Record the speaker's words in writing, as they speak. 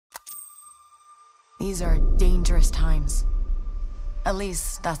These are dangerous times. At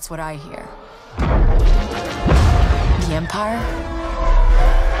least, that's what I hear. The Empire?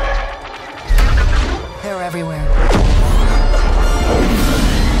 They're everywhere.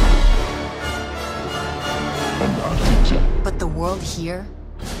 But the world here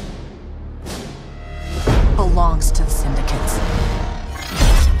belongs to the syndicates.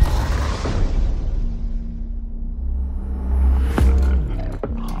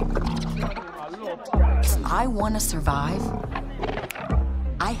 If I want to survive,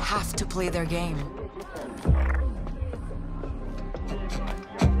 I have to play their game.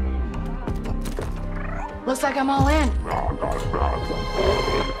 Looks like I'm all in.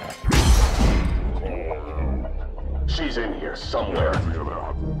 She's in here somewhere.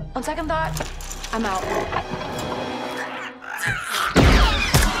 On second thought, I'm out.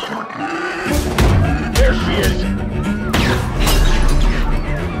 There she is!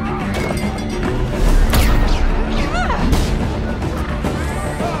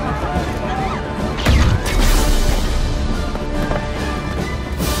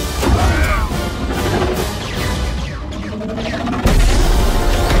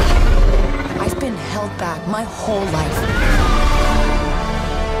 I've been held back my whole life.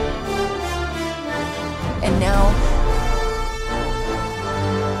 And now,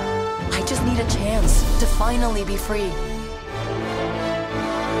 I just need a chance to finally be free.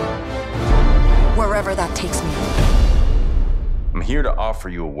 Wherever that takes me. I'm here to offer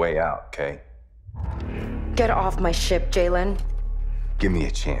you a way out, okay? Get off my ship, Jalen. Give me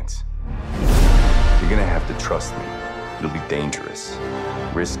a chance. You're gonna have to trust me. It'll be dangerous,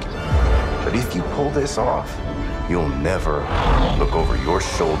 risky. But if you pull this off, you'll never look over your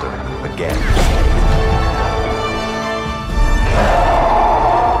shoulder again.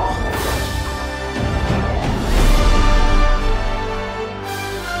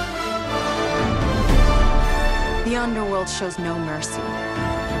 The underworld shows no mercy.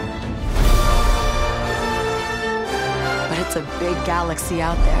 But it's a big galaxy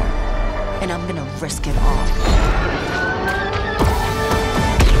out there, and I'm gonna risk it all.